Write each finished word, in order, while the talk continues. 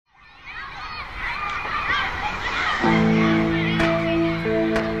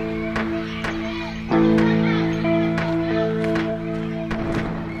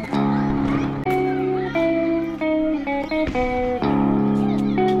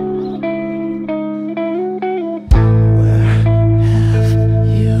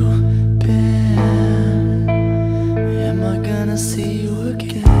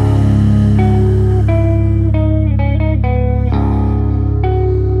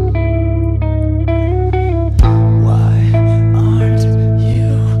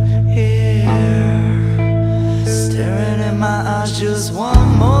Just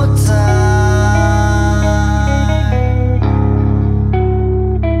one more time.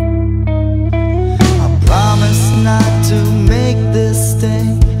 I promise not to make this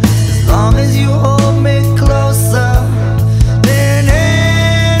sting, as long as you hold me closer than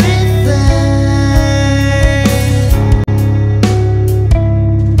anything.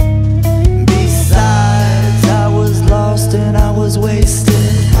 Besides, I was lost and I was wasted,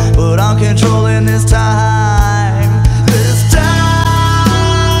 but I'm controlling this time.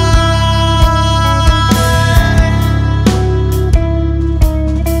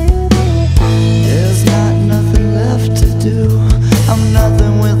 I'm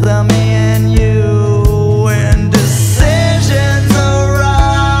nothing without me and you. When decisions arise,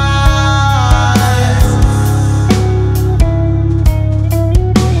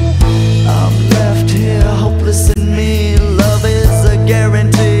 I'm left here hopeless in me. Love is a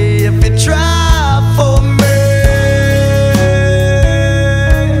guarantee if you try for me.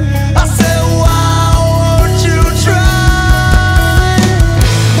 I said, why won't you try?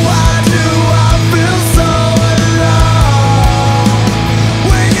 Why do I feel so alone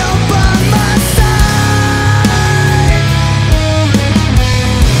when you're by my side?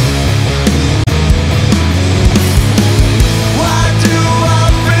 Why do I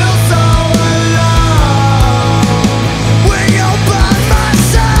feel so alone when you're by my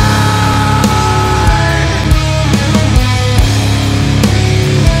side?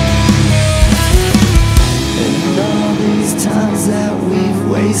 And all these times that we've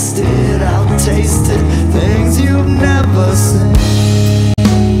wasted, I've tasted things you've never seen.